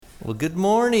Well, good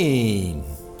morning.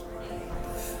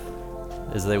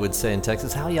 As they would say in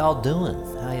Texas, how y'all doing?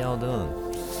 How y'all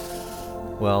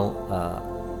doing? Well,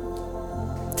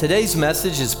 today's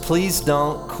message is please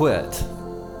don't quit.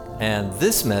 And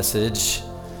this message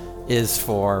is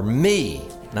for me.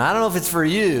 Now, I don't know if it's for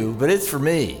you, but it's for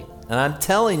me. And I'm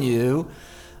telling you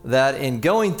that in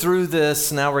going through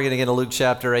this, now we're going to get to Luke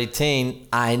chapter 18.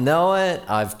 I know it,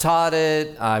 I've taught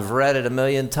it, I've read it a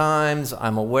million times,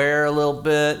 I'm aware a little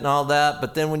bit and all that,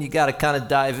 but then when you got to kind of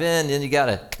dive in, then you got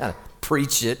to kind of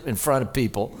preach it in front of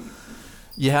people.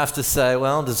 You have to say,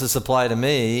 well, does this apply to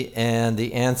me? And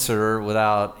the answer,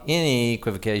 without any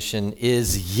equivocation,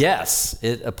 is yes,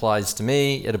 it applies to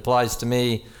me. It applies to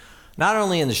me not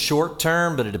only in the short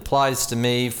term, but it applies to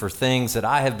me for things that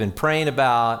I have been praying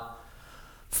about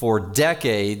for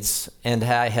decades, and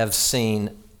I have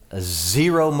seen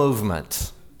zero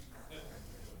movement.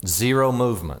 Zero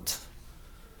movement.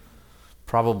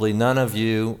 Probably none of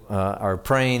you are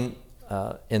praying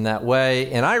in that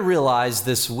way. And I realized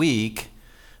this week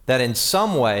that in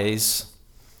some ways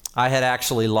I had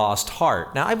actually lost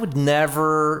heart. Now I would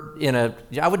never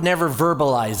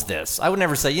verbalize this. I would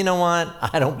never say, you know what,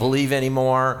 I don't believe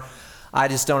anymore. I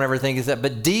just don't ever think it's that.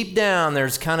 But deep down,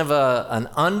 there's kind of an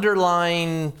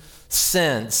underlying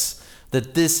sense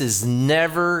that this is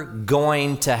never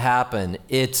going to happen.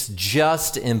 It's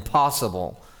just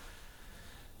impossible.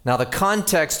 Now, the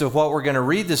context of what we're going to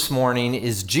read this morning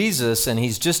is Jesus, and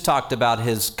he's just talked about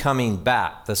his coming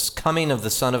back, this coming of the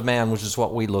Son of Man, which is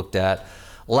what we looked at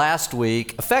last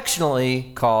week,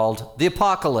 affectionately called the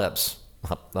apocalypse.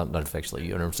 Not affectionately,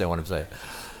 you understand what I'm saying.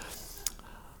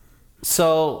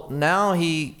 So now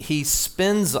he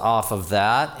spins off of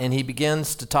that and he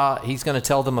begins to talk. He's going to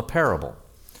tell them a parable.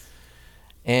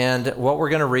 And what we're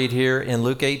going to read here in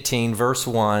Luke 18, verse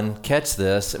 1, catch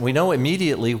this. We know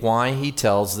immediately why he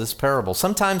tells this parable.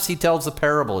 Sometimes he tells a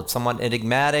parable. It's somewhat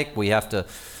enigmatic. We have to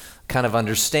kind of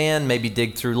understand, maybe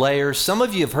dig through layers. Some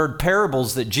of you have heard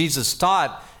parables that Jesus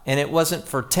taught, and it wasn't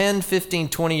for 10, 15,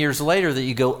 20 years later that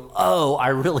you go, oh, I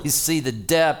really see the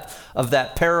depth of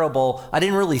that parable. I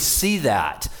didn't really see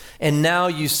that. And now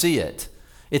you see it.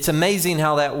 It's amazing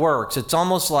how that works. It's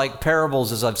almost like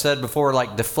parables, as I've said before,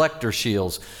 like deflector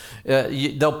shields.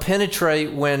 They'll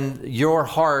penetrate when your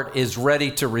heart is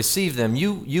ready to receive them.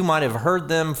 You might have heard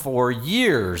them for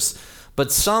years,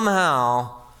 but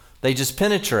somehow they just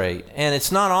penetrate. And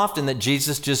it's not often that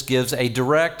Jesus just gives a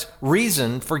direct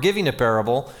reason for giving a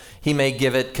parable. He may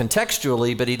give it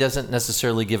contextually, but he doesn't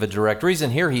necessarily give a direct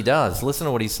reason. Here he does. Listen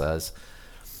to what he says.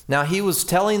 Now, he was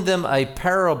telling them a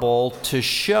parable to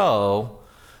show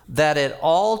that at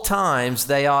all times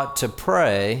they ought to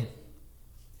pray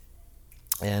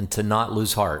and to not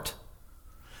lose heart.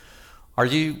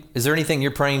 Is there anything you're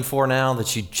praying for now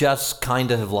that you just kind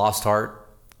of have lost heart?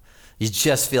 You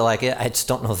just feel like, I just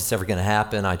don't know if it's ever going to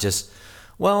happen.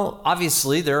 Well,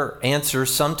 obviously their answer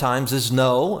sometimes is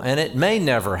no, and it may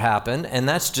never happen, and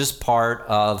that's just part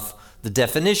of the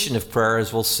definition of prayer,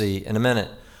 as we'll see in a minute.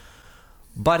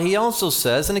 But he also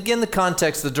says, and again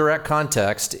the direct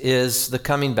context is the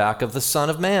coming back of the Son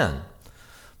of Man.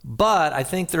 But I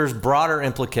think there's broader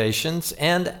implications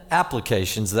and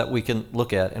applications that we can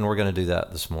look at, and we're going to do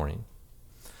that this morning.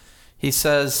 He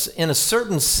says, in a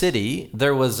certain city,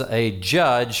 there was a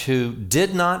judge who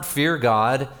did not fear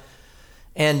God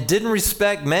and didn't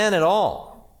respect man at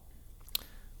all.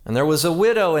 And there was a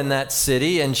widow in that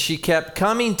city, and she kept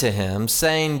coming to him,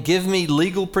 saying, give me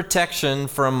legal protection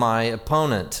from my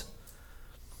opponent.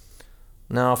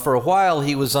 Now, for a while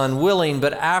he was unwilling,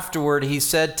 but afterward he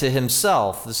said to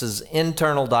himself, this is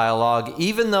internal dialogue,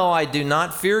 even though I do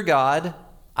not fear God,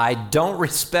 I don't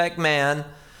respect man,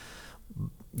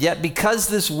 yet because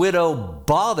this widow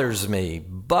bothers me,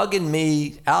 bugging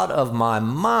me out of my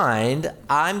mind,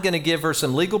 I'm going to give her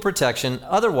some legal protection.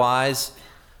 Otherwise,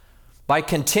 by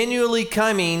continually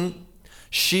coming,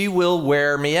 she will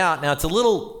wear me out. Now,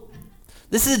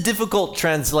 this is a difficult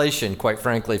translation, quite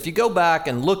frankly. If you go back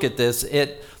and look at this,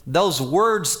 those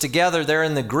words together there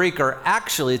in the Greek are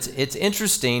actually, it's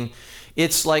interesting.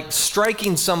 It's like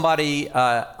striking somebody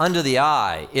under the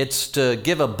eye. It's to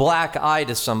give a black eye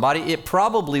to somebody. It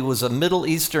probably was a Middle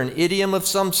Eastern idiom of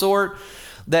some sort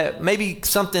that maybe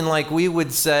something like we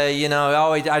would say,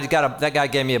 that guy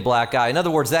gave me a black eye. In other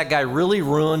words, that guy really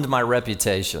ruined my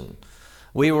reputation.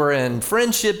 We were in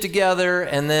friendship together,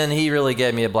 and then he really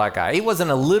gave me a black eye. He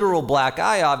wasn't a literal black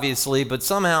eye, obviously, but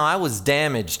somehow I was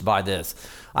damaged by this.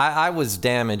 I was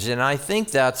damaged, and I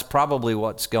think that's probably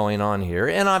what's going on here.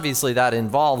 And obviously that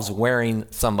involves wearing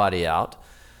somebody out.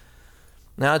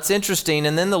 Now it's interesting,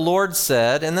 and then the Lord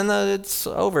said, and then it's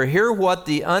over. Hear what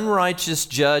the unrighteous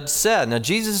judge said. Now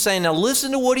Jesus is saying, now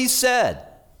listen to what he said.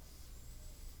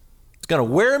 It's going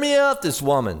to wear me out, this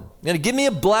woman. It's going to give me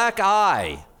a black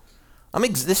eye. I'm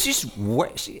exhausted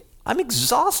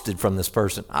from this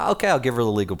person. Okay, I'll give her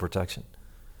the legal protection.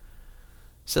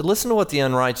 He said, listen to what the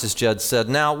unrighteous judge said.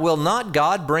 Now, will not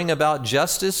God bring about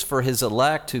justice for his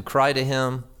elect who cry to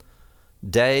him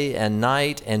day and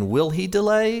night, and will he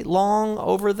delay long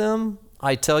over them?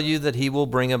 I tell you that he will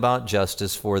bring about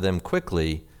justice for them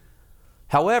quickly.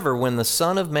 However, when the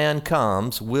Son of Man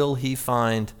comes, will he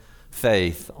find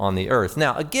faith on the earth?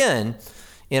 Now, again,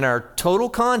 in our total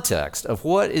context of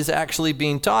what is actually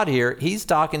being taught here, he's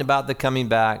talking about the coming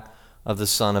back of the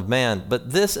Son of Man.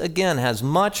 But this, again, has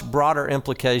much broader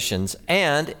implications,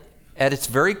 and at its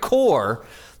very core,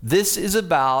 this is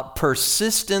about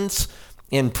persistence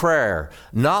in prayer,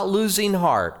 not losing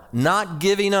heart, not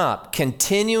giving up,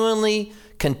 continuously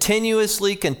praying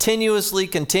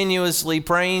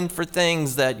for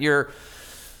things that you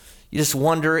just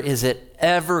wonder,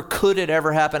 could it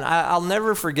ever happen? I'll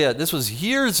never forget, this was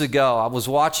years ago. I was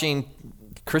watching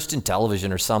Christian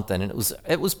television or something, and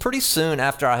it was pretty soon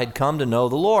after I had come to know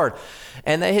the Lord.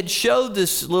 And they had showed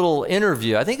this little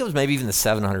interview. I think it was maybe even the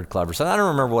 700 Club or something. I don't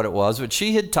remember what it was, but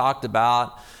she had talked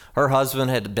about her husband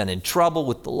had been in trouble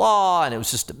with the law, and it was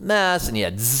just a mess, and he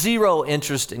had zero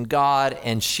interest in God,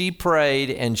 and she prayed,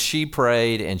 and she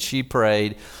prayed, and she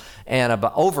prayed, and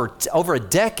about over a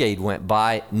decade went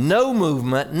by, no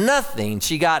movement, nothing.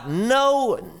 She got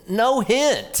no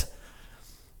hint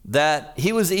that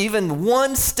he was even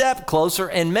one step closer,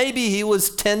 and maybe he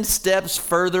was 10 steps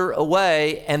further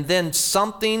away, and then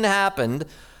something happened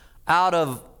out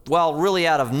of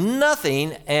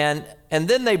nothing, and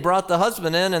then they brought the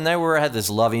husband in, and they had this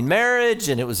loving marriage,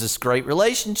 and it was this great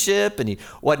relationship, and he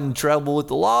wasn't in trouble with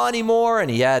the law anymore,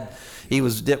 and he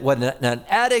wasn't an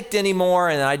addict anymore.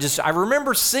 And I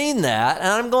remember seeing that, and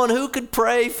I'm going, who could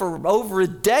pray for over a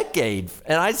decade?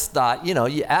 And I just thought,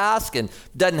 you ask, and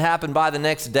it doesn't happen by the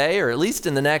next day, or at least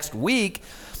in the next week,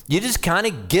 you just kind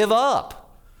of give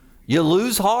up. You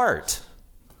lose heart.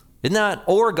 Isn't that?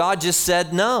 Or God just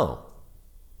said no.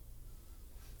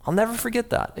 I'll never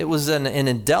forget that. It was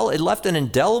it left an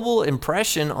indelible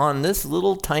impression on this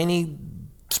little tiny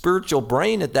spiritual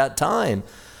brain at that time.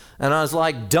 And I was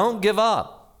like, don't give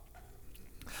up.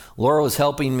 Laura was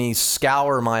helping me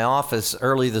scour my office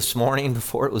early this morning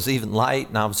before it was even light,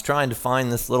 and I was trying to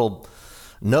find this little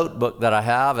notebook that I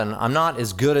have, and I'm not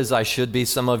as good as I should be.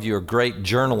 Some of you are great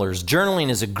journalers.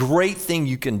 Journaling is a great thing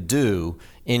you can do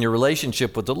in your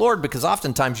relationship with the Lord, because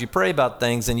oftentimes you pray about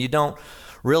things and you don't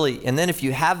really, and then if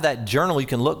you have that journal, you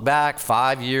can look back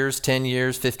 5 years, 10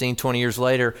 years, 15, 20 years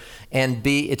later, and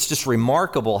it's just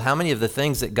remarkable how many of the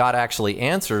things that God actually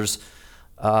answers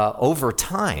over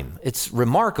time. It's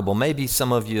remarkable. Maybe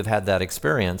some of you have had that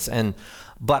experience.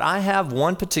 But I have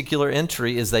one particular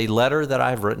entry, is a letter that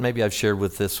I've written. Maybe I've shared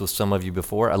with some of you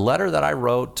before. A letter that I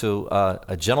wrote to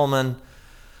a gentleman,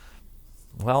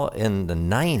 in the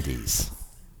 90s.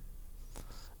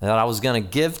 That I was going to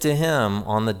give to him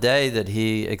on the day that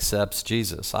he accepts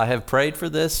Jesus. I have prayed for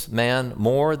this man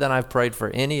more than I've prayed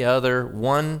for any other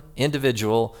one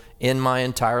individual in my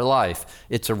entire life.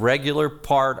 It's a regular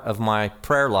part of my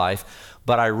prayer life,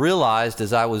 but I realized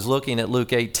as I was looking at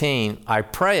Luke 18, I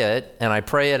pray it, and I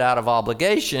pray it out of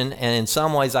obligation, and in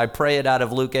some ways I pray it out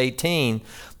of Luke 18.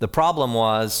 The problem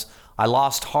was I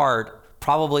lost heart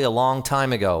probably a long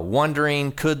time ago,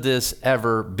 wondering, could this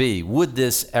ever be? Would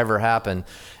this ever happen?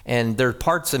 And there are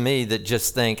parts of me that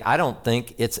just think, I don't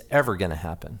think it's ever going to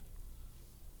happen.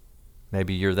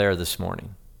 Maybe you're there this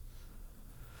morning.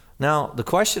 Now, the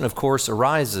question, of course,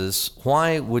 arises,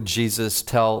 why would Jesus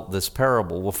tell this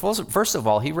parable? Well, first of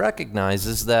all, he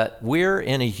recognizes that we're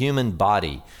in a human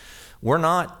body. We're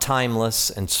not timeless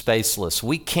and spaceless.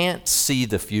 We can't see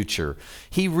the future.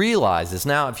 He realizes.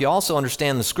 Now, if you also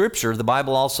understand the scripture, the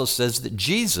Bible also says that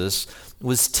Jesus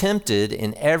was tempted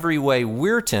in every way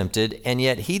we're tempted, and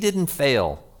yet he didn't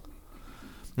fail.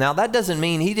 Now, that doesn't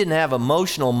mean he didn't have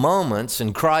emotional moments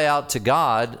and cry out to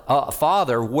God,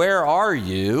 Father, where are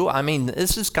you? I mean,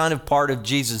 this is kind of part of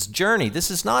Jesus' journey.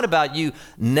 This is not about you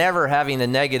never having a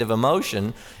negative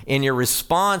emotion in your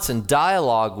response and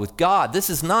dialogue with God. This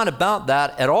is not about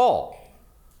that at all.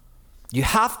 You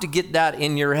have to get that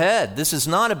in your head. This is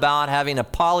not about having a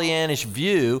Pollyannish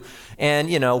view and,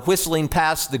 whistling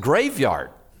past the graveyard.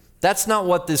 That's not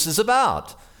what this is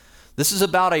about. This is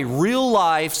about a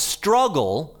real-life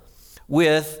struggle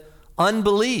with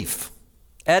unbelief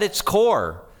at its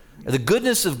core. The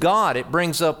goodness of God, it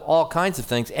brings up all kinds of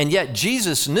things. And yet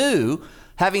Jesus knew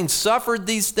having suffered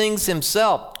these things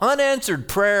himself. Unanswered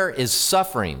prayer is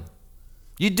suffering.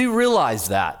 You do realize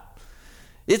that.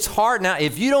 It's hard. Now,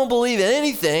 if you don't believe in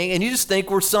anything and you just think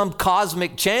we're some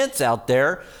cosmic chance out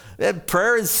there,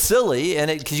 prayer is silly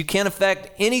and because you can't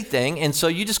affect anything. And so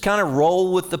you just kind of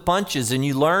roll with the punches and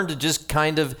you learn to just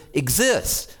kind of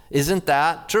exist. Isn't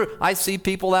that true? I see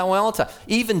people that way all the time.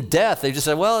 Even death, they just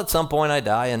say, well, at some point I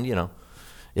die and,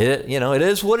 it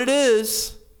is what it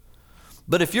is.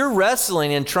 But if you're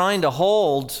wrestling and trying to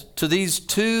hold to these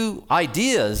two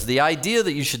ideas, the idea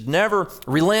that you should never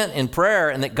relent in prayer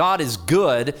and that God is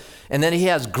good and that he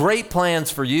has great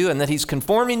plans for you and that he's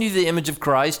conforming you to the image of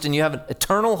Christ and you have an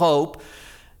eternal hope,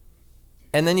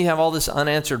 and then you have all this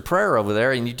unanswered prayer over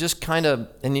there and you just kind of,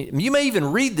 and you may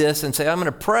even read this and say, I'm going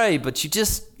to pray, but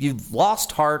you've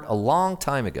lost heart a long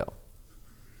time ago.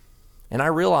 And I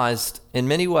realized in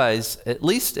many ways, at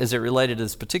least as it related to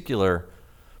this particular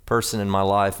person in my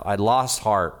life, I lost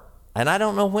heart. And I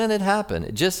don't know when it happened.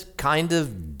 It just kind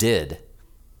of did.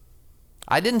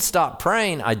 I didn't stop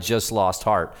praying. I just lost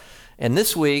heart. And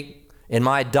this week, in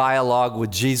my dialogue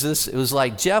with Jesus, it was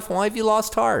like, Jeff, why have you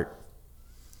lost heart?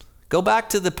 Go back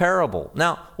to the parable.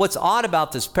 Now, what's odd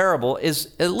about this parable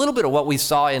is a little bit of what we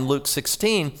saw in Luke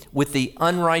 16 with the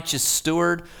unrighteous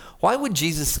steward. Why would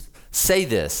Jesus say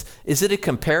this? Is it a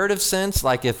comparative sense?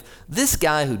 Like if this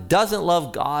guy who doesn't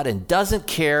love God and doesn't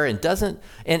care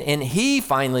and he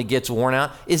finally gets worn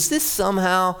out, is this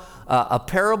somehow a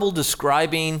parable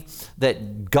describing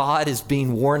that God is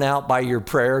being worn out by your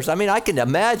prayers? I mean, I can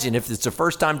imagine if it's the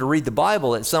first time to read the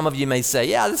Bible that some of you may say,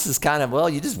 yeah, this is kind of, well,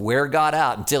 you just wear God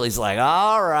out until he's like,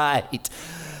 all right,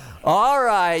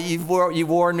 you've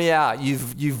worn me out.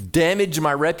 You've damaged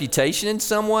my reputation in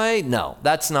some way. No,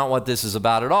 that's not what this is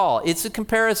about at all. It's a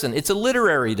comparison. It's a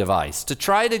literary device to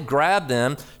try to grab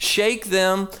them, shake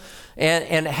them,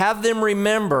 and have them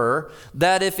remember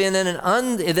that if in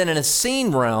a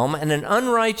seen realm and an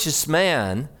unrighteous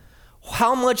man,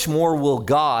 how much more will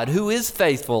God, who is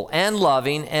faithful and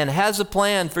loving and has a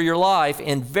plan for your life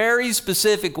in very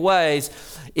specific ways,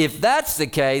 if that's the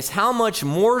case, how much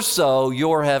more so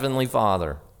your Heavenly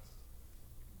Father?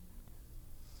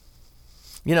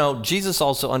 Jesus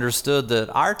also understood that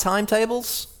our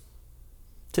timetables,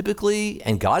 typically,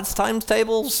 and God's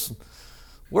timetables,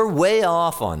 we're way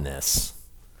off on this.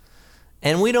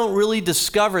 And we don't really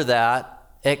discover that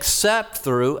except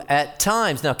through, at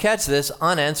times, now catch this,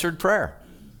 unanswered prayer,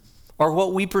 or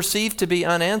what we perceive to be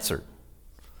unanswered.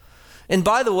 And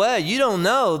by the way, you don't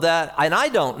know that, and I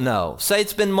don't know. Say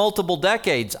it's been multiple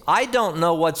decades. I don't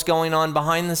know what's going on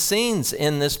behind the scenes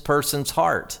in this person's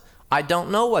heart. I don't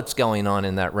know what's going on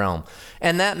in that realm.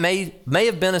 And that may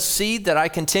have been a seed that I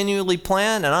continually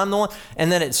plant, and I'm the one.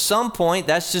 And then at some point,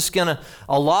 that's just a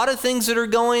lot of things that are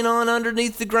going on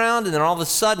underneath the ground, and then all of a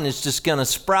sudden, it's just going to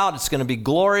sprout. It's going to be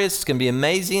glorious. It's going to be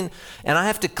amazing. And I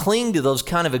have to cling to those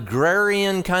kind of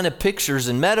agrarian kind of pictures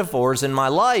and metaphors in my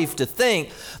life to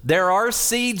think there are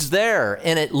seeds there,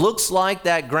 and it looks like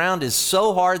that ground is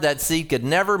so hard that seed could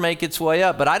never make its way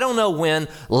up. But I don't know when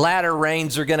latter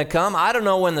rains are going to come. I don't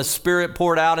know when the Spirit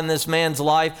poured out in this man's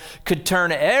life could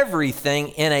turn everything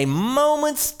in a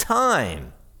moment's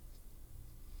time.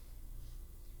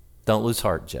 Don't lose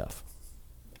heart, Jeff.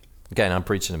 Okay, now I'm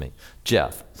preaching to me.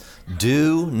 Jeff,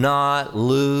 do not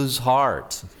lose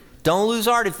heart. Don't lose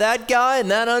heart. If that guy and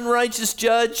that unrighteous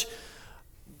judge,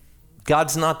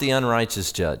 God's not the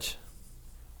unrighteous judge.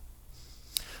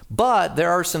 But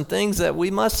there are some things that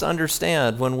we must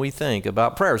understand when we think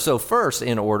about prayer. So first,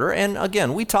 in order, and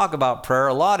again, we talk about prayer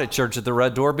a lot at Church at the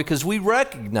Red Door because we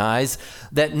recognize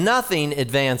that nothing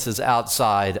advances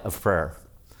outside of prayer.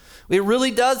 It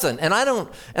really doesn't. And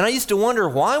I used to wonder,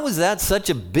 why was that such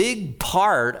a big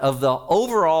part of the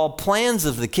overall plans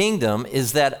of the kingdom,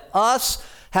 is that us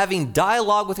having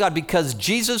dialogue with God, because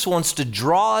Jesus wants to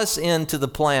draw us into the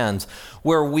plans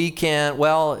where we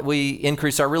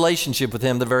increase our relationship with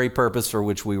him, the very purpose for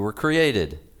which we were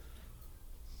created.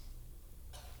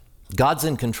 God's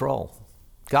in control.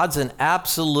 God's in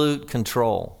absolute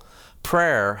control.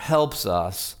 Prayer helps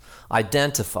us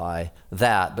identify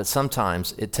that, but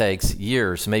sometimes it takes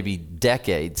years, maybe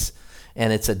decades,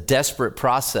 and it's a desperate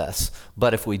process.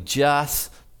 But if we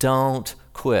just don't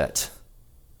quit.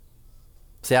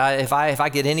 See, if I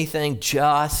get anything,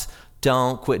 just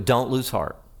don't quit. Don't lose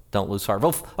heart. Don't lose heart.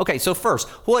 Well, okay, so first,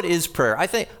 what is prayer?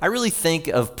 I really think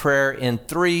of prayer in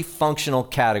three functional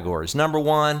categories. Number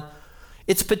one,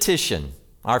 it's petition.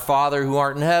 Our Father who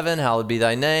art in heaven, hallowed be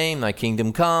thy name, thy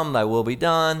kingdom come, thy will be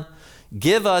done.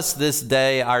 Give us this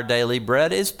day our daily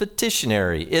bread is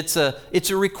petitionary. It's a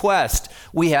request.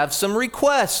 We have some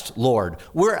requests, Lord.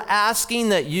 We're asking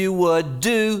that you would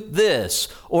do this,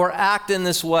 or act in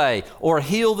this way, or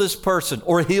heal this person,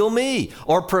 or heal me,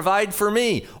 or provide for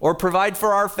me, or provide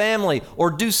for our family,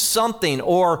 or do something,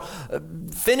 or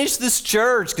finish this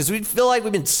church, because we feel like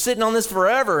we've been sitting on this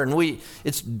forever, and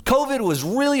COVID was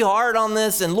really hard on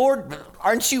this, and Lord,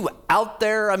 aren't you out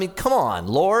there? I mean, come on,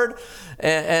 Lord.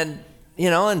 And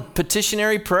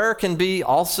petitionary prayer can be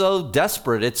also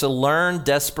desperate. It's a learned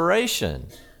desperation,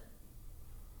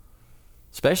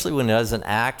 especially when it doesn't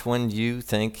act when you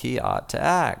think he ought to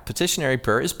act. Petitionary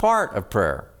prayer is part of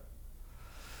prayer.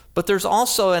 But there's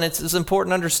also, and it's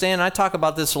important to understand, I talk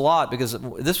about this a lot because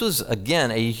this was, again,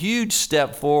 a huge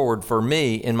step forward for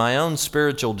me in my own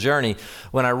spiritual journey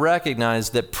when I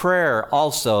recognized that prayer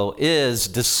also is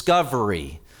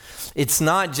discovery. It's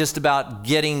not just about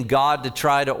getting God to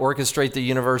try to orchestrate the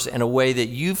universe in a way that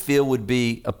you feel would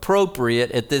be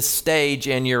appropriate at this stage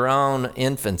in your own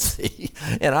infancy.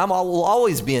 And I will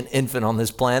always be an infant on this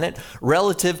planet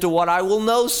relative to what I will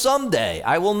know someday.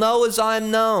 I will know as I'm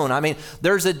known. I mean,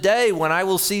 there's a day when I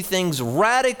will see things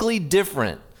radically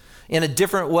different, in a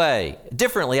different way.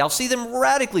 Differently. I'll see them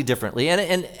radically differently.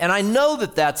 And I know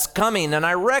that that's coming, and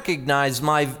I recognize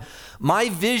my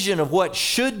vision of what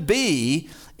should be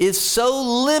is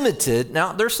so limited.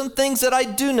 Now, there's some things that I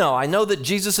do know. I know that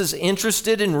Jesus is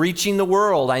interested in reaching the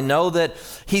world. I know that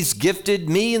he's gifted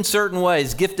me in certain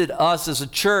ways, gifted us as a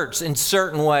church in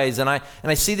certain ways, and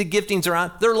I see the giftings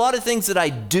around. There are a lot of things that I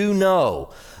do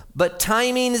know. But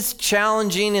timing is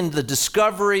challenging, and the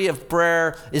discovery of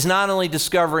prayer is not only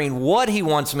discovering what he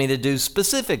wants me to do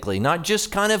specifically, not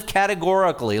just kind of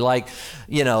categorically, like,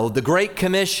 the Great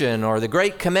Commission or the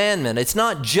Great Commandment. It's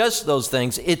not just those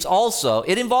things. It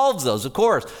involves those, of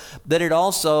course, but it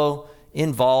also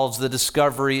involves the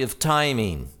discovery of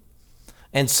timing.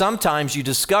 And sometimes you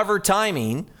discover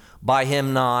timing by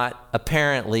him not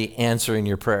apparently answering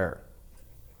your prayer.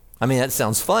 I mean, that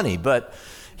sounds funny, but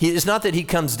it's not that he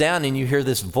comes down and you hear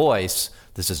this voice,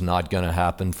 this is not going to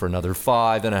happen for another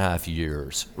 5.5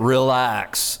 years.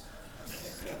 Relax.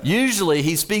 Usually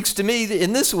he speaks to me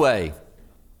in this way.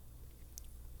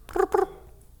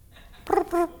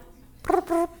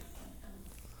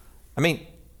 I mean,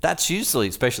 that's usually,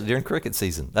 especially during cricket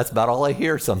season, that's about all I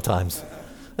hear sometimes.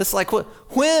 It's like, what?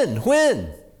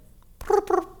 When?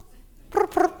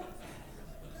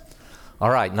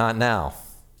 All right, not now.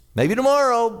 Maybe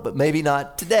tomorrow, but maybe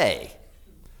not today.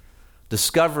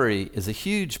 Discovery is a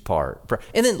huge part.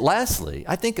 And then lastly,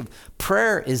 I think of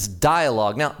prayer is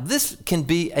dialogue. Now, this can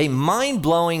be a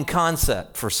mind-blowing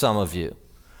concept for some of you.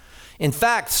 In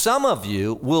fact, some of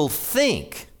you will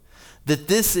think that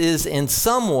this is in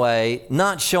some way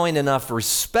not showing enough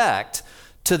respect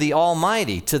to the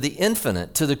Almighty, to the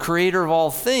Infinite, to the Creator of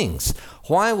all things.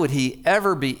 Why would he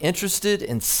ever be interested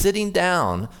in sitting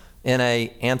down in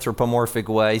a anthropomorphic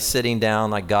way, sitting down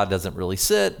like God doesn't really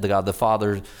sit, the God the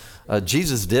Father,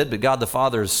 Jesus did, but God the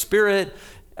Father is spirit.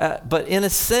 But in a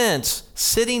sense,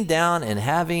 sitting down and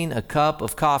having a cup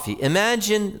of coffee.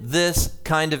 Imagine this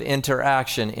kind of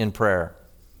interaction in prayer.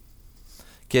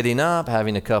 Getting up,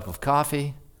 having a cup of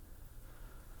coffee.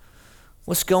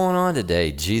 What's going on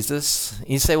today, Jesus?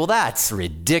 You say, well, that's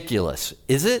ridiculous.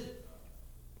 Is it?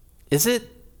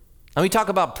 And we talk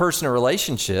about personal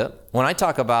relationship. When I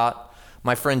talk about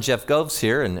my friend Jeff Goves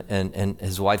here and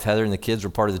his wife Heather and the kids were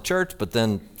part of the church, but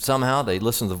then somehow they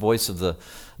listened to the voice of the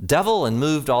devil and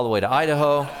moved all the way to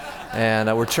Idaho.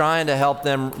 And we're trying to help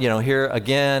them, here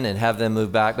again and have them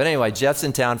move back. But anyway, Jeff's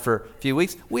in town for a few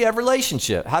weeks. We have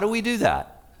relationship. How do we do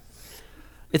that?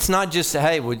 It's not just,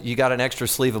 hey, you got an extra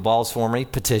sleeve of balls for me?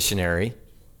 Petitionary.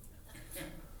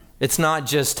 It's not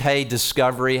just, hey,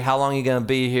 discovery, how long are you going to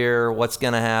be here, what's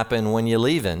going to happen, when you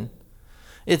leaving.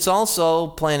 It's also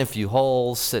playing a few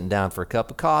holes, sitting down for a cup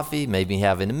of coffee, maybe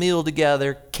having a meal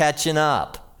together, catching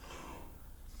up.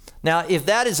 Now, if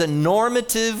that is a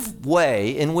normative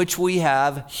way in which we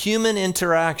have human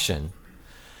interaction,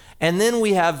 and then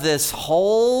we have this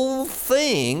whole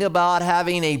thing about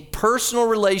having a personal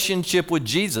relationship with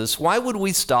Jesus, why would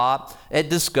we stop at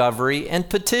discovery and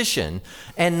petition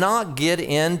and not get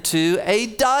into a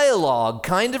dialogue,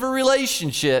 kind of a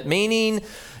relationship, meaning,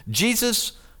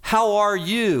 Jesus, how are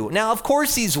you? Now, of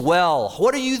course he's well.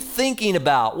 What are you thinking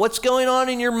about? What's going on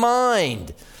in your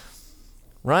mind?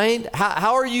 Right?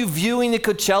 How are you viewing the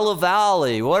Coachella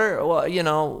Valley?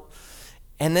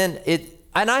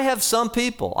 And I have some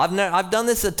people, I've done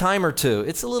this a time or two.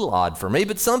 It's a little odd for me,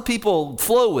 but some people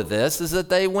flow with this, is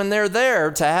that when they're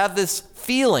there to have this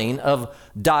feeling of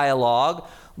dialogue,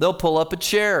 they'll pull up a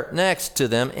chair next to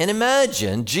them and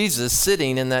imagine Jesus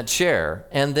sitting in that chair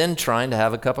and then trying to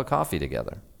have a cup of coffee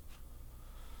together.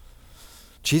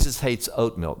 Jesus hates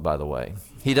oat milk, by the way.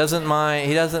 He doesn't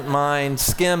mind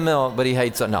skim milk, but he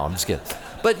hates oat. No, I'm just kidding.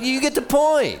 But you get the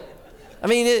point. I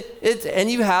mean, and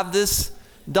you have this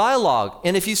dialogue.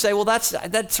 And if you say, well,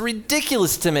 that's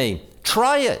ridiculous to me,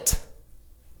 try it.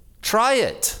 Try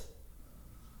it.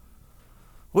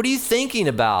 What are you thinking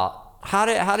about? How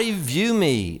do you view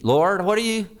me, Lord? What are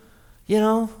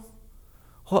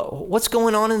what's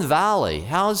going on in the valley?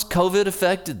 How has COVID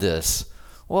affected this?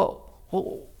 Well,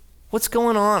 what's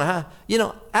going on?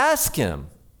 Ask him.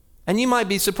 And you might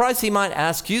be surprised. He might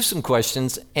ask you some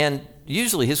questions, and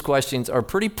usually his questions are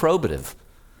pretty probative.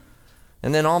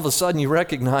 And then all of a sudden you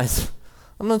recognize,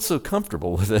 I'm not so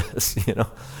comfortable with this.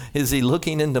 Is he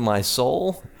looking into my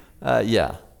soul?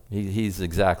 Yeah, he's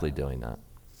exactly doing that.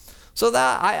 So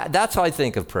that's how I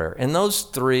think of prayer, in those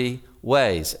three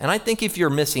ways. And I think if you're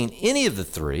missing any of the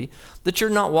three, that you're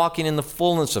not walking in the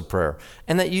fullness of prayer,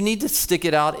 and that you need to stick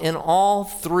it out in all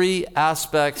three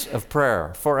aspects of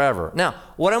prayer forever. Now,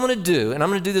 what I'm going to do, and I'm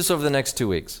going to do this over the next 2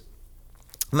 weeks.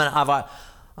 I'm not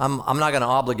going to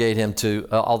obligate him to,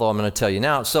 although I'm going to tell you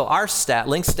now. So our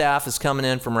Link staff is coming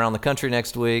in from around the country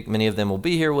next week. Many of them will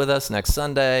be here with us next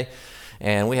Sunday.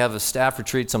 And we have a staff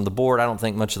retreat. Some of the board, I don't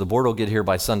think much of the board will get here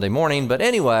by Sunday morning. But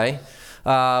anyway,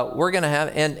 we're going to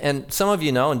have, and some of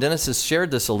you know, and Dennis has shared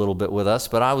this a little bit with us,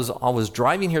 but I was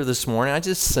driving here this morning. I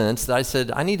just sensed that I said,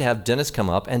 I need to have Dennis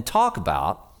come up and talk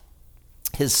about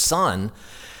his son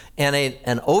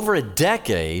and over a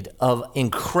decade of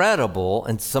incredible,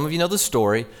 and some of you know the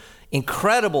story,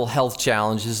 incredible health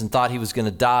challenges, and thought he was going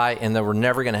to die and that we're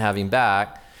never going to have him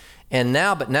back.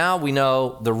 But now we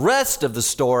know the rest of the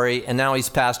story, and now he's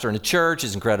pastor in a church,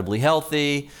 is incredibly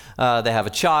healthy, they have a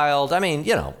child. I mean,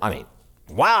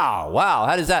 wow,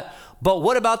 how does that? But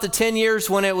what about the 10 years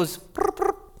when it was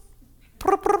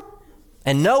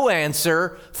and no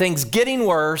answer, things getting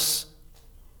worse?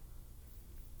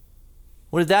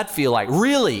 What did that feel like?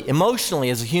 Really, emotionally,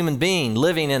 as a human being,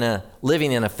 living in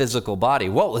a physical body.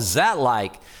 What was that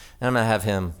like? And I'm going to have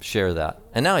him share that.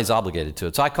 And now he's obligated to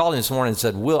it. So I called him this morning and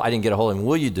said, I didn't get a hold of him.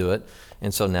 Will you do it?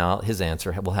 And so now his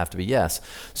answer will have to be yes.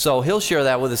 So he'll share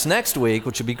that with us next week,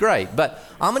 which would be great. But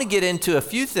I'm going to get into a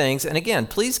few things. And again,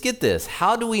 please get this.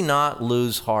 How do we not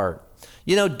lose heart?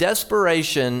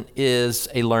 Desperation is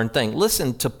a learned thing.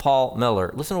 Listen to Paul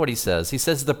Miller. Listen to what he says. He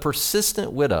says, the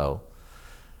persistent widow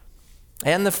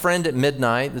and the friend at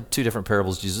midnight, the two different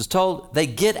parables Jesus told, they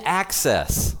get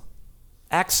access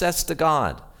to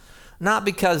God. Not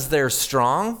because they're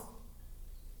strong,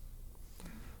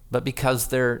 but because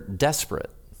they're desperate.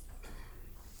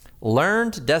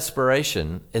 Learned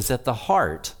desperation is at the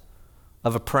heart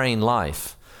of a praying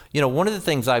life. One of the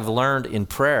things I've learned in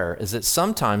prayer is that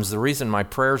sometimes the reason my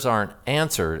prayers aren't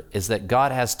answered is that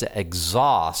God has to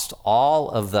exhaust all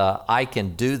of the I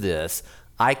can do this,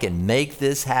 I can make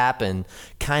this happen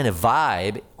kind of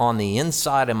vibe on the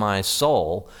inside of my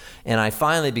soul, and I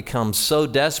finally become so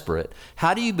desperate.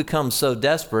 How do you become so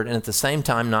desperate and at the same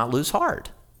time not lose heart?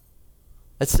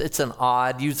 It's an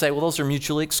odd, you'd say, well, those are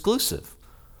mutually exclusive.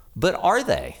 But are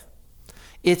they?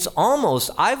 It's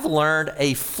almost, I've learned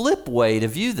a flip way to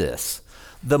view this.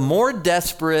 The more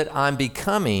desperate I'm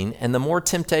becoming and the more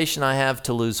temptation I have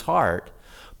to lose heart,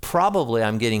 probably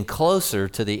I'm getting closer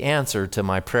to the answer to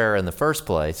my prayer in the first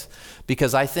place,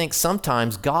 because I think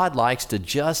sometimes God likes to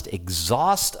just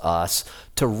exhaust us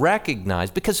to recognize,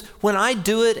 because when I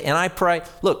do it and I pray,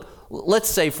 look, let's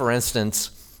say for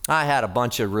instance, I had a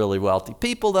bunch of really wealthy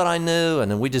people that I knew,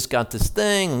 and then we just got this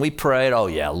thing, and we prayed, oh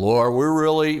yeah, Lord,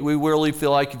 we really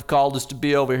feel like you've called us to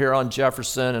be over here on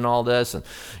Jefferson and all this, and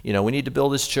we need to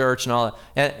build this church and all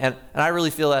that, and I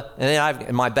really feel that. And then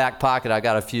in my back pocket, I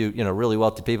got a few really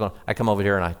wealthy people. I come over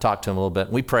here and I talk to them a little bit,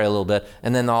 and we pray a little bit,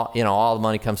 and then all the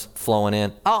money comes flowing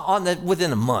in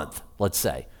within a month, let's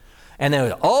say. And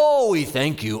then, we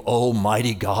thank you,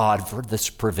 Almighty God, for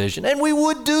this provision, and we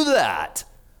would do that.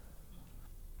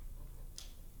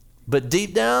 But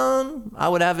deep down, I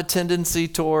would have a tendency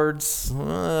towards,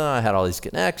 I had all these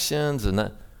connections, and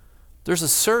that. There's a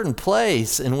certain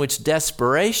place in which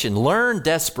desperation, learned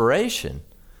desperation,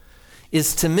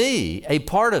 is to me a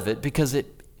part of it, because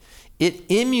it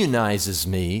immunizes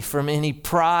me from any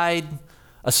pride,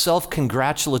 a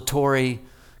self-congratulatory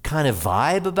kind of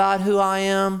vibe about who I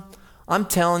am. I'm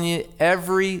telling you,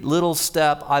 every little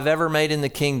step I've ever made in the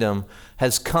kingdom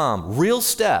has come, real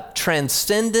step,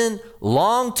 transcendent,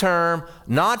 long-term,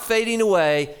 not fading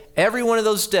away, every one of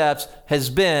those steps has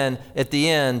been at the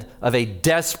end of a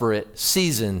desperate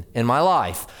season in my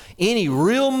life. Any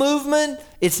real movement,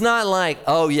 it's not like,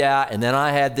 oh yeah, and then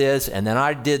I had this, and then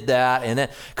I did that, and then,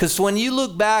 because when you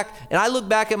look back, and I look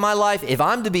back at my life, if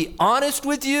I'm to be honest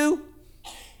with you,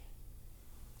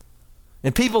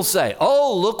 and people say,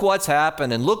 oh, look what's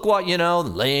happened, and look what,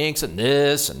 links, and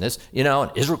this, and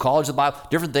Israel College, the Bible,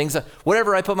 different things,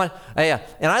 whatever I put and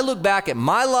I look back at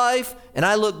my life, and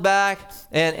I look back,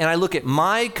 and I look at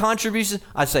my contributions,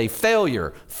 I say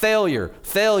failure, failure,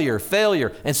 failure,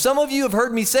 failure. And some of you have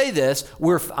heard me say this,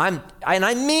 and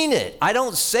I mean it. I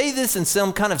don't say this in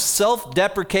some kind of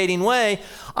self-deprecating way.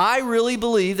 I really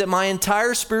believe that my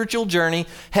entire spiritual journey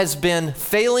has been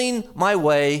failing my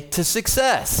way to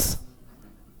success.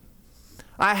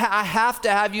 I have to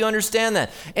have you understand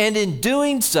that. And in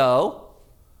doing so,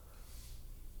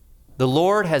 the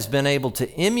Lord has been able to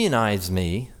immunize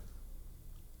me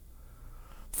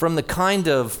from the kind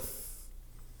of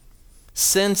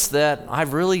sense that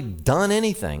I've really done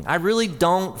anything. I really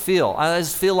don't feel. I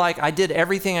just feel like I did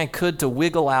everything I could to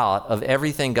wiggle out of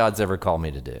everything God's ever called me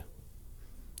to do.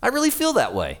 I really feel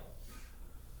that way.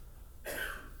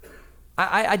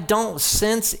 I don't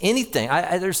sense anything.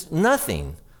 There's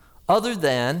nothing other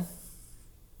than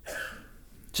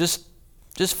just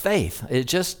faith.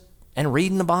 And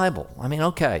reading the Bible. I mean,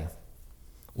 okay.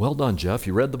 Well done, Jeff.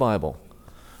 You read the Bible.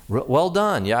 Well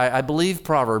done. Yeah, I believe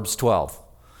Proverbs 12.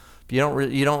 If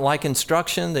you don't like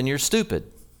instruction, then you're stupid.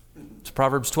 It's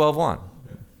Proverbs 12:1.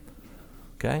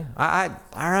 Okay? All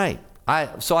right.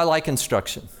 So I like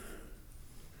instruction.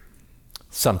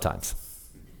 Sometimes.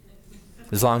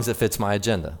 As long as it fits my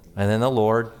agenda. And then the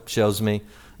Lord shows me,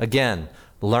 again,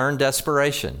 learned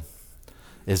desperation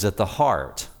is at the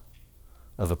heart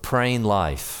of a praying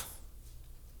life.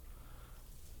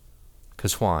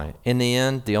 Because why? In the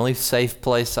end, the only safe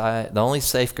ground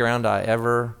I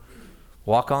ever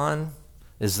walk on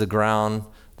is the ground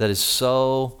that is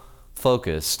so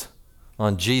focused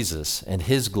on Jesus and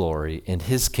His glory and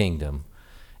His kingdom.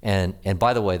 And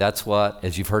by the way, that's what,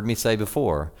 as you've heard me say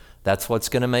before, that's what's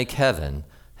going to make heaven,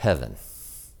 heaven.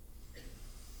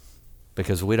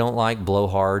 Because we don't like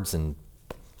blowhards and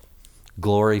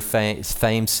glory,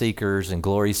 fame seekers and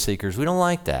glory seekers. We don't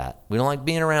like that. We don't like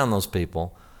being around those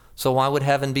people. So why would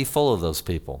heaven be full of those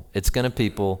people? It's going to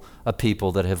be a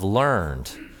people that have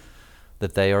learned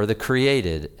that they are the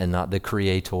created and not the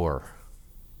creator.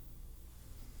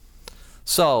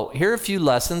 So here are a few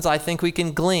lessons I think we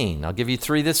can glean. I'll give you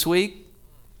 3 this week,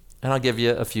 and I'll give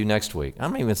you a few next week.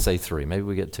 I'm not even going to say 3. Maybe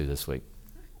we get 2 this week.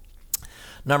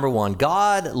 Number 1,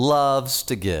 God loves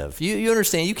to give. You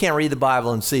understand, you can't read the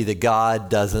Bible and see that God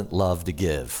doesn't love to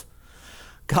give.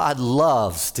 God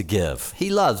loves to give. He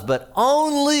loves, but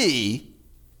only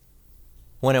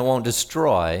when it won't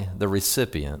destroy the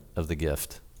recipient of the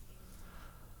gift.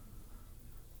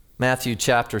 Matthew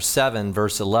chapter 7,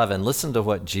 verse 11, listen to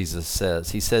what Jesus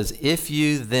says. He says, if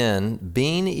you then,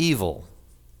 being evil,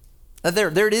 there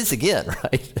it is again,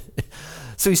 right?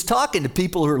 So he's talking to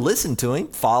people who are listening to him,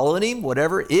 following him,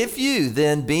 whatever. If you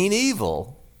then, being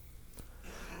evil,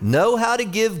 know how to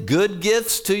give good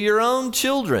gifts to your own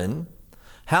children,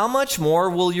 how much more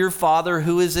will your Father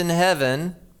who is in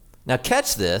heaven, now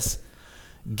catch this,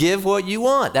 give what you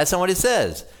want. That's not what it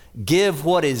says. Give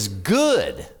what is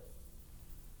good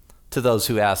to those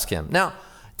who ask him. Now,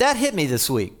 that hit me this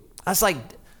week. I was like,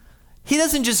 he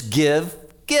doesn't just give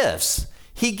gifts.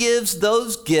 He gives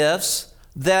those gifts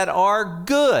that are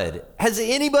good. Has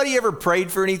anybody ever prayed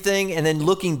for anything and then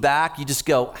looking back, you just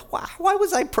go, why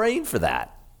was I praying for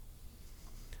that?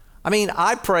 I mean,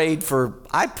 I prayed,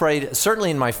 certainly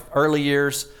in my early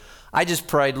years, I just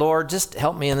prayed, Lord, just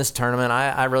help me in this tournament.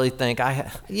 I really think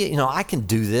I can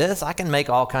do this. I can make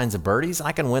all kinds of birdies.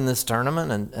 I can win this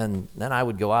tournament. And then I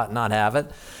would go out and not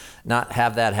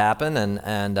have that happen.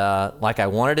 And like I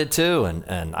wanted it to.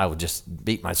 And I would just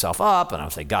beat myself up. And I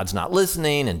would say, God's not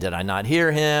listening. And did I not hear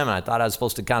him? And I thought I was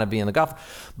supposed to kind of be in the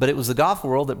golf. But it was the golf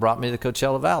world that brought me to the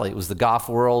Coachella Valley. It was the golf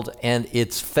world and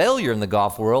its failure in the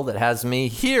golf world that has me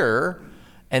here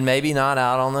and maybe not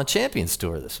out on the Champions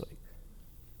Tour this week.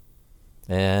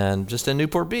 And just in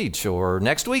Newport Beach, or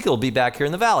next week it'll be back here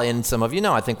in the Valley. And some of you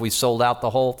know, I think we sold out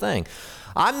the whole thing.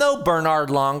 I'm no Bernard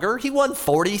Longer. He won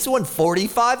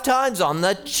 45 times on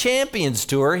the Champions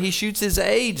Tour. He shoots his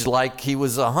age like he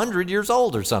was 100 years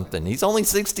old or something. He's only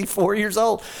 64 years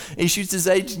old. He shoots his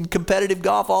age in competitive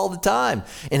golf all the time.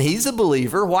 And he's a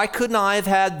believer. Why couldn't I have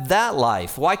had that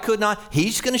life? Why couldn't I?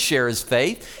 He's going to share his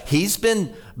faith.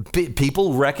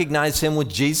 People recognize him with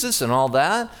Jesus and all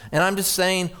that. And I'm just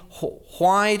saying,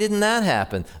 why didn't that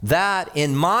happen? That,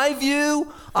 in my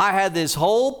view, I had this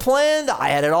whole planned. I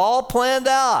had it all planned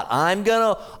out. I'm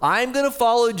gonna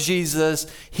follow Jesus.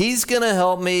 He's gonna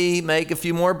help me make a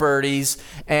few more birdies.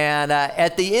 And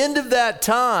at the end of that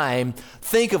time,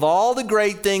 think of all the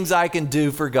great things I can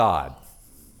do for God.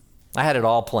 I had it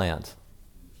all planned.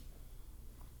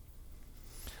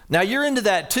 Now you're into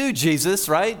that too, Jesus,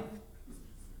 right?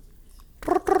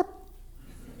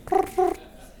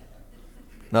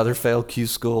 Another failed Q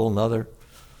school, another.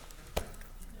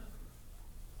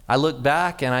 I look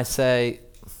back and I say,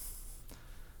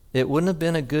 it wouldn't have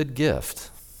been a good gift.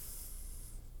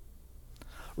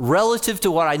 Relative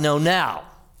to what I know now,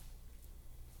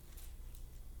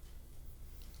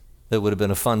 it would have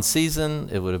been a fun season.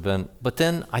 It would have been, but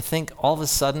then I think all of a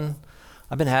sudden,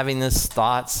 I've been having these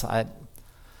thoughts.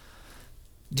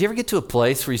 Do you ever get to a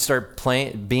place where you start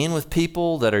being with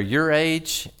people that are your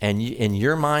age, and in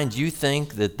your mind you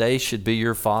think that they should be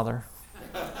your father?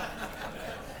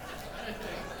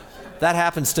 That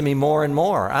happens to me more and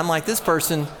more. I'm like, this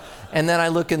person, and then I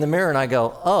look in the mirror and I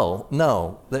go, oh,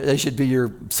 no, they should be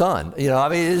your son.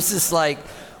 It's just like,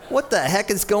 what the heck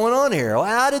is going on here?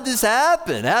 How did this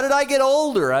happen? How did I get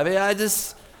older? Have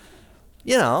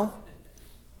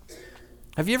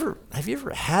you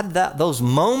ever had those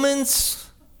moments?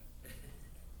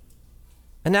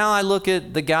 And now I look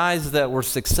at the guys that were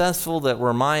successful, that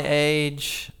were my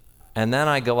age, and then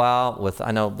I go out with,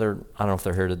 I don't know if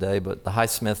they're here today, but the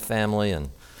Highsmith family, and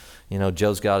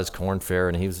Joe's got his corn fair,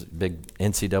 and he was a big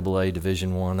NCAA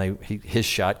Division I. His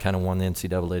shot kind of won the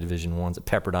NCAA Division I's at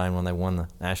Pepperdine when they won the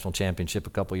national championship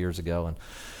a couple years ago, and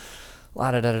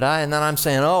and then I'm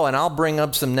saying, and I'll bring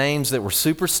up some names that were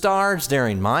superstars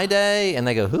during my day, and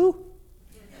they go, who?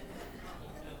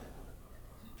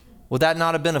 Would that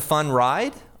not have been a fun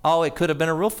ride? Oh, it could have been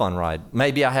a real fun ride.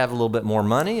 Maybe I have a little bit more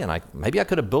money, and maybe I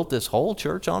could have built this whole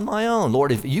church on my own.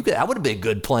 Lord, that would have been a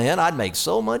good plan. I'd make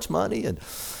so much money, and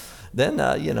then,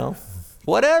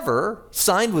 whatever,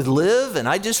 signed with Live, and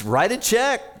I just write a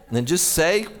check and just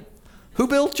say, who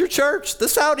built your church? The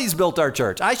Saudis built our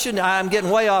church. I'm getting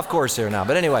way off course here now,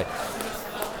 but anyway.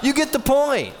 You get the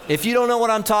point. If you don't know what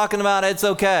I'm talking about, it's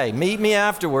okay. Meet me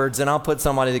afterwards, and I'll put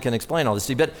somebody that can explain all this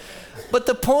to you. But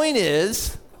the point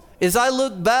is I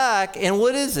look back, and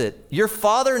what is it? Your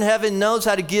Father in heaven knows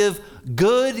how to give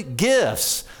good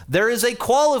gifts. There is a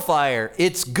qualifier.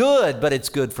 It's good, but it's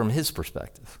good from His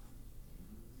perspective.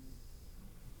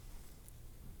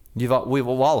 We've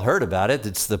all heard about it.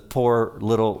 It's the poor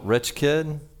little rich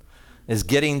kid is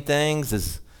getting things,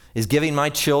 is giving my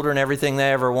children everything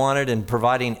they ever wanted and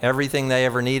providing everything they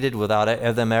ever needed without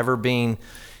them ever being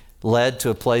led to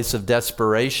a place of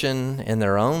desperation in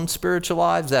their own spiritual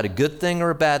lives. Is that a good thing or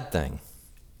a bad thing?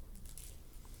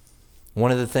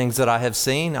 One of the things that I have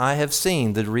seen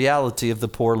the reality of the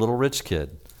poor little rich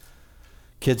kid.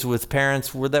 Kids with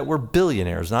parents that were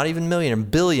billionaires, not even millionaires,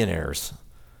 billionaires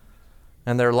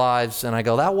in their lives. And I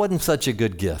go, that wasn't such a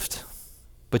good gift.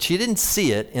 But you didn't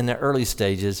see it in the early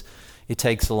stages. It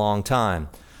takes a long time.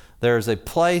 There's a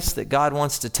place that God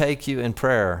wants to take you in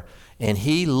prayer, and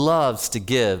He loves to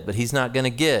give, but He's not going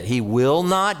to get. He will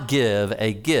not give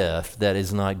a gift that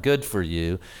is not good for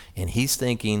you, and He's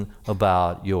thinking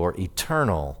about your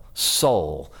eternal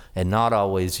soul and not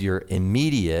always the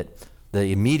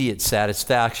immediate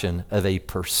satisfaction of a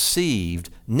perceived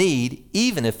need,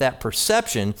 even if that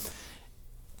perception,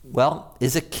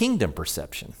 is a kingdom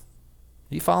perception.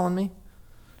 Are you following me?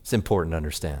 It's important to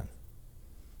understand.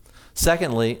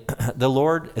 Secondly, the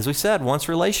Lord, as we said, wants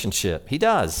relationship. He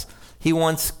does. He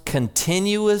wants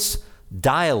continuous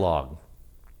dialogue.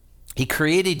 He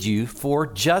created you for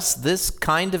just this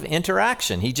kind of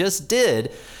interaction. He just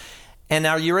did. And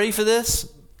now, are you ready for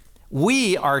this?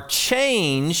 We are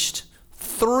changed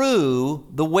through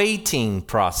the waiting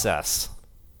process.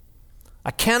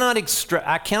 I cannot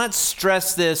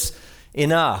stress this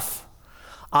enough.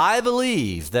 I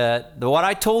believe that what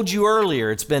I told you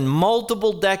earlier, it's been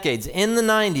multiple decades in the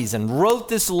 90s, and wrote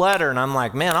this letter, and I'm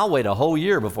like, man, I'll wait a whole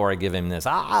year before I give him this.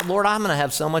 Lord, I'm going to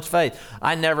have so much faith.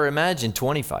 I never imagined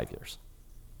 25 years.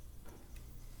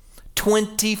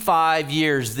 25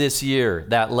 years this year,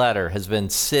 that letter has been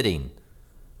sitting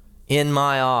in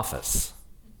my office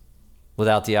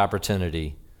without the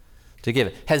opportunity to give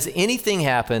it. Has anything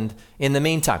happened in the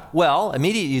meantime? Well,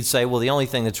 immediately you'd say, well, the only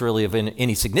thing that's really of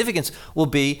any significance will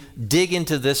be dig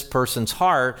into this person's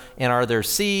heart, and are there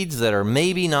seeds that are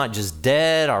maybe not just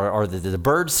dead, or did the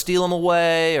birds steal them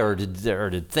away, or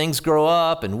did things grow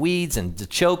up and weeds and to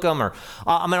choke them, or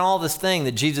all this thing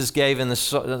that Jesus gave in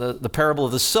the parable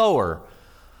of the sower.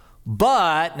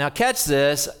 But, now catch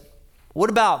this,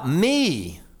 what about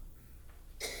me?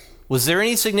 Was there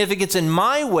any significance in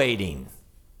my waiting?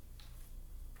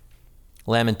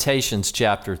 Lamentations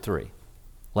chapter 3.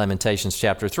 Lamentations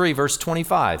chapter 3, verse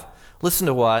 25. Listen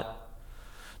to what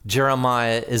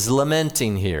Jeremiah is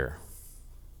lamenting here.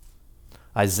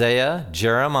 Isaiah,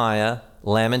 Jeremiah,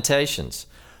 Lamentations.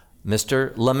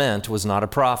 Mr. Lament was not a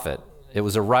prophet. It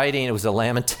was a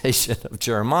lamentation of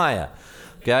Jeremiah.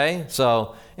 Okay?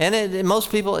 So,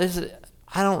 most people,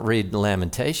 I don't read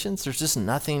Lamentations. There's just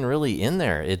nothing really in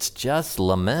there. It's just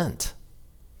lament.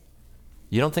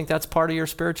 You don't think that's part of your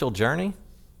spiritual journey?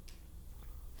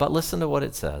 But listen to what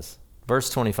it says. Verse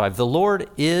 25, the Lord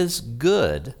is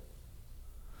good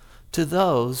to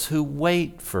those who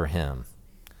wait for him,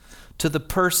 to the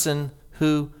person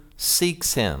who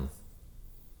seeks him.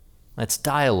 That's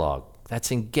dialogue.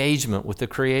 That's engagement with the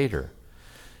Creator.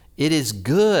 It is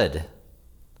good.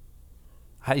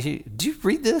 Do you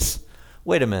read this?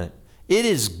 Wait a minute. It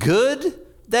is good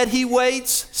that he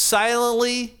waits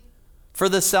silently for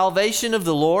the salvation of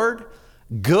the Lord?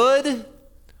 Good?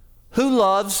 Who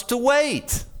loves to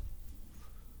wait?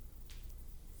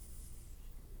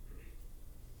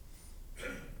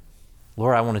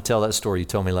 Laura, I want to tell that story you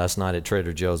told me last night at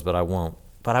Trader Joe's, but I won't.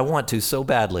 But I want to so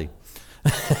badly.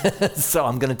 So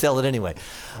I'm going to tell it anyway.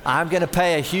 I'm going to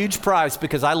pay a huge price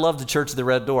because I love the Church of the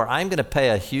Red Door. I'm going to pay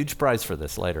a huge price for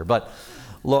this later. But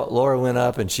Laura went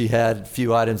up and she had a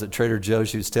few items at Trader Joe's.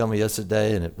 She was telling me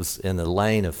yesterday, and it was in the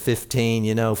lane of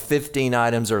 15, 15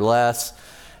 items or less.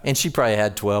 And she probably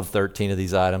had 12, 13 of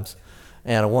these items.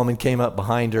 And a woman came up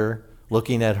behind her,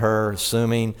 looking at her,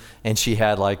 assuming, and she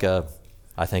had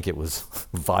I think it was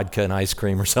vodka and ice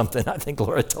cream or something. I think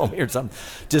Laura told me or something.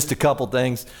 Just a couple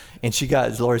things.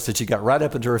 And Laura said she got right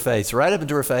up into her face.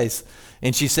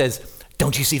 And she says,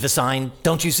 "Don't you see the sign?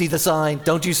 Don't you see the sign?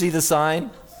 Don't you see the sign?"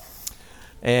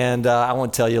 And I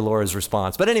won't tell you Laura's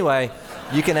response. But anyway,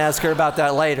 you can ask her about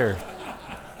that later.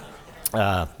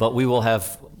 But we will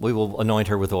anoint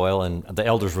her with oil, and the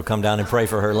elders will come down and pray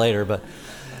for her later. But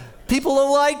people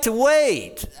don't like to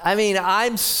wait.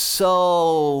 I'm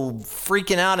so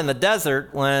freaking out in the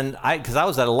desert because I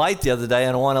was at a light the other day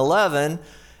on 111,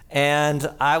 and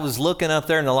I was looking up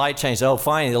there and the light changed. Oh,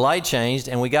 finally, the light changed,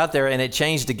 and we got there and it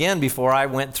changed again before I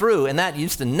went through. And that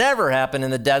used to never happen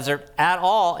in the desert at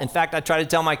all. In fact, I try to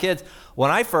tell my kids,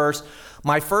 my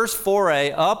first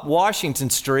foray up Washington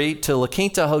Street to La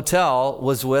Quinta Hotel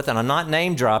was with, and I'm not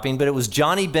name dropping, but it was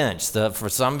Johnny Bench. For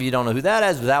some of you don't know who that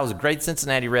is, but that was a great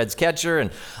Cincinnati Reds catcher,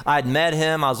 and I'd met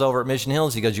him. I was over at Mission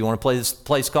Hills. He goes, "You want to play this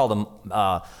place called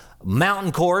the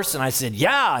Mountain Course?" And I said,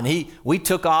 "Yeah." And we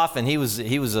took off, and he was a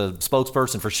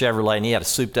spokesperson for Chevrolet, and he had a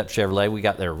souped-up Chevrolet. We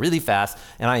got there really fast,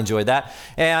 and I enjoyed that.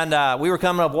 And we were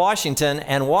coming up Washington,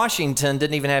 and Washington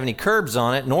didn't even have any curbs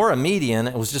on it, nor a median.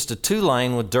 It was just a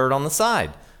 2-lane with dirt on the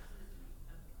side.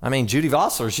 Judy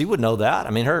Vossler, she would know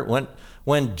that.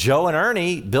 When Joe and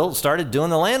Ernie started doing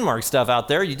the landmark stuff out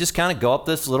there, you just kind of go up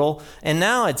this little, and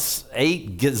now it's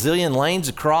 8 gazillion lanes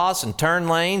across and turn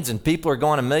lanes, and people are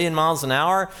going 1,000,000 miles an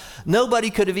hour.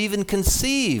 Nobody could have even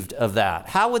conceived of that.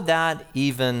 How would that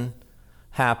even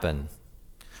happen?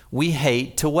 We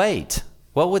hate to wait.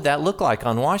 What would that look like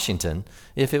on Washington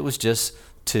if it was just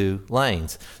 2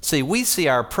 lanes? See, we see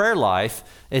our prayer life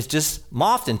as just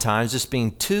oftentimes just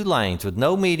being 2 lanes with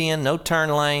no median, no turn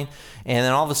lane, and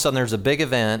then all of a sudden there's a big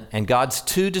event and God's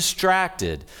too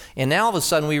distracted. And now all of a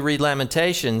sudden we read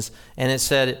Lamentations and it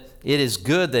said, it is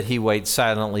good that he waits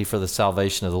silently for the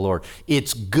salvation of the Lord.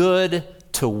 It's good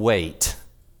to wait.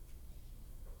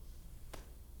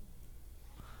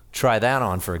 Try that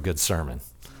on for a good sermon.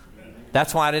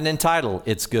 That's why I didn't entitle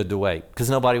It's Good to Wait, because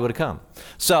nobody would have come.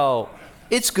 So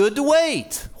it's good to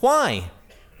wait. Why?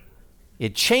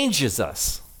 It changes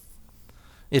us.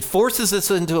 It forces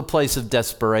us into a place of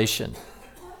desperation.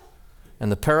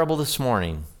 And the parable this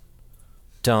morning,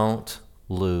 don't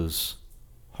lose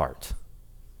heart.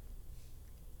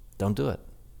 Don't do it.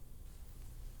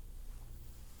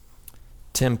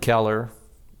 Tim Keller,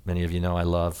 many of you know I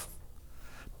love.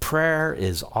 Prayer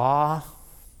is awe.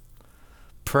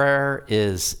 Prayer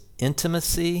is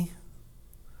intimacy.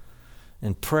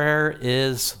 And prayer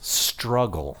is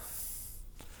struggle.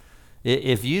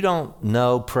 If you don't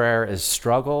know prayer is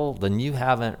struggle, then you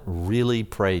haven't really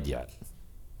prayed yet.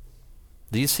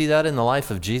 Do you see that in the life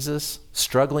of Jesus?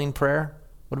 Struggling prayer?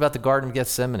 What about the Garden of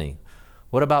Gethsemane?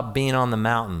 What about being on the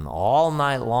mountain all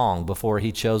night long before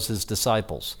he chose his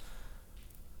disciples?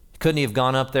 Couldn't he have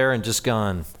gone up there and just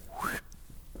gone,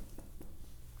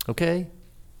 okay,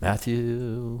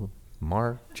 Matthew,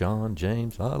 Mark, John,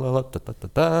 James,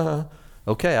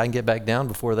 okay, I can get back down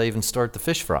before they even start the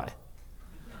fish fry.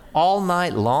 All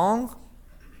night long?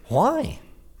 Why?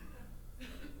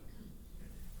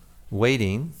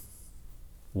 Waiting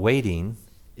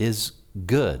is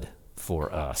good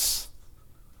for us.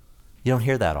 You don't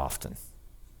hear that often.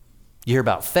 You hear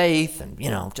about faith and,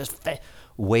 just faith.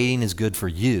 Waiting is good for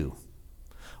you.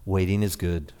 Waiting is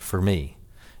good for me.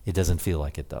 It doesn't feel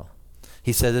like it, though.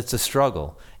 He said it's a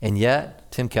struggle. And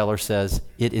yet, Tim Keller says,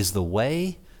 it is the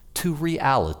way to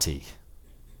reality.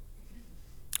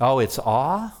 Oh, it's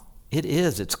awe? It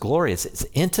is. It's glorious. It's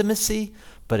intimacy,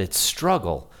 but it's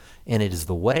struggle. And it is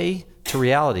the way to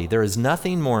reality. There is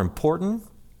nothing more important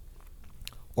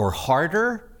or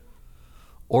harder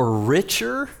or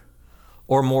richer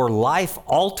or more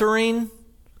life-altering.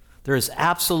 There is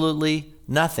absolutely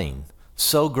nothing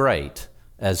so great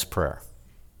as prayer.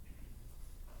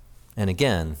 And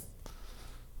again,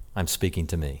 I'm speaking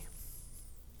to me.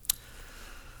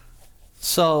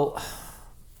 So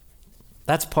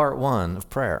that's part one of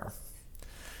prayer.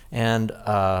 And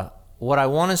what I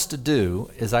want us to do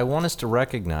is I want us to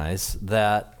recognize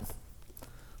that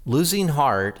losing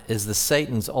heart is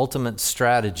Satan's ultimate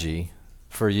strategy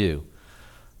for you.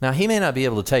 Now, he may not be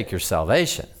able to take your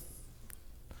salvation.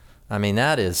 I mean,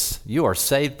 that is, you are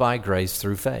saved by grace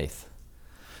through faith.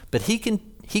 But he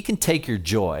can take your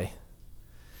joy,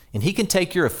 and he can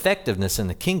take your effectiveness in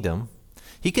the kingdom.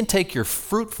 He can take your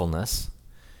fruitfulness.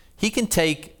 He can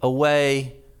take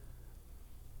away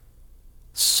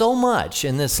so much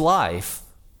in this life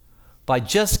by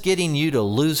just getting you to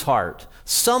lose heart.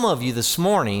 Some of you this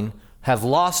morning have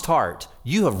lost heart.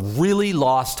 You have really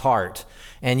lost heart.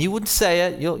 And you wouldn't say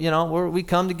it. We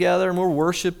come together and we're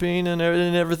worshiping and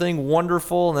everything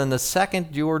wonderful. And then the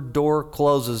second your door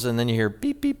closes and then you hear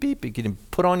beep, beep, beep, you can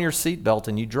put on your seatbelt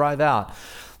and you drive out.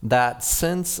 That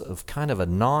sense of kind of a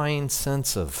gnawing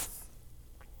sense of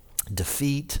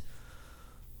defeat,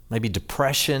 maybe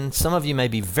depression. Some of you may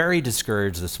be very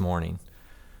discouraged this morning.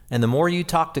 And the more you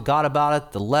talk to God about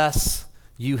it, the less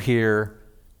you hear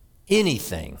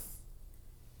anything.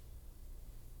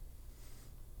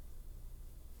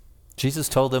 Jesus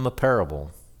told them a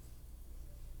parable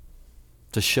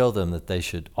to show them that they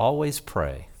should always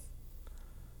pray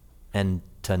and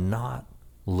to not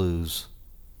lose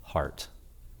heart.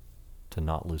 To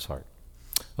not lose heart.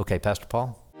 Okay, Pastor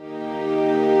Paul.